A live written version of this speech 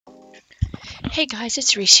Hey guys,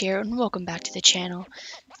 it's Reese here and welcome back to the channel.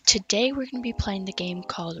 Today we're going to be playing the game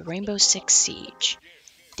called Rainbow Six Siege.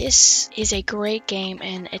 This is a great game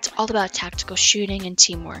and it's all about tactical shooting and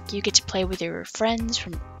teamwork. You get to play with your friends,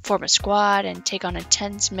 form a squad, and take on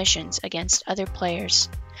intense missions against other players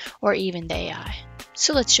or even the AI.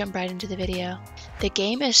 So let's jump right into the video. The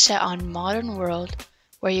game is set on modern world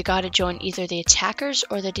where you gotta join either the attackers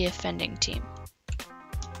or the defending team.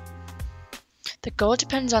 The goal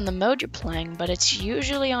depends on the mode you're playing, but it's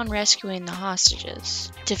usually on rescuing the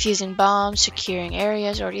hostages, defusing bombs, securing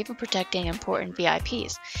areas, or even protecting important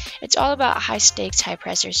VIPs. It's all about high-stakes,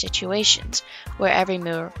 high-pressure situations, where every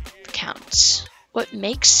move counts. What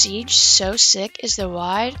makes Siege so sick is the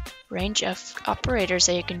wide range of operators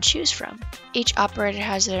that you can choose from. Each operator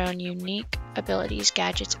has their own unique abilities,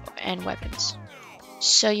 gadgets, and weapons.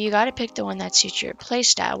 So you gotta pick the one that suits your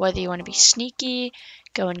playstyle, whether you want to be sneaky,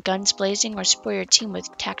 go in guns blazing, or spoil your team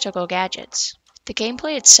with tactical gadgets. The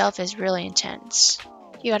gameplay itself is really intense.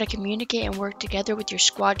 You gotta communicate and work together with your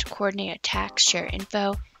squad to coordinate attacks, share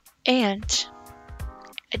info, and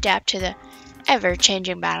adapt to the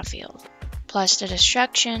ever-changing battlefield. Plus, the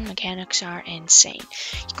destruction mechanics are insane.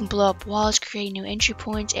 You can blow up walls, create new entry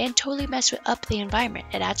points, and totally mess up the environment.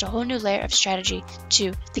 It adds a whole new layer of strategy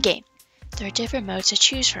to the game. There are different modes to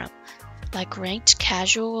choose from, like ranked,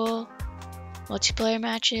 casual, multiplayer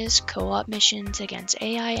matches, co-op missions against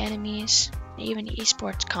AI enemies, and even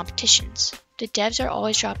esports competitions. The devs are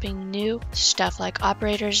always dropping new stuff like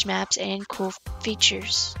operators, maps, and cool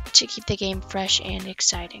features to keep the game fresh and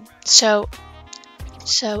exciting. So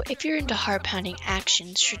if you're into heart-pounding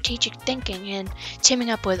action, strategic thinking, and teaming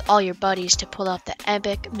up with all your buddies to pull off the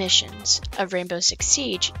epic missions of Rainbow Six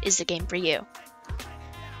Siege is the game for you.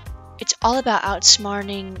 It's all about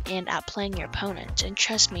outsmarting and outplaying your opponent, and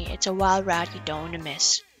trust me, it's a wild ride you don't want to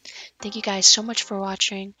miss. Thank you guys so much for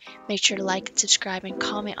watching. Make sure to like and subscribe and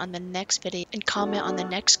comment on the next video and comment on the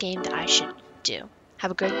next game that I should do. Have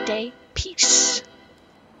a great day. Peace.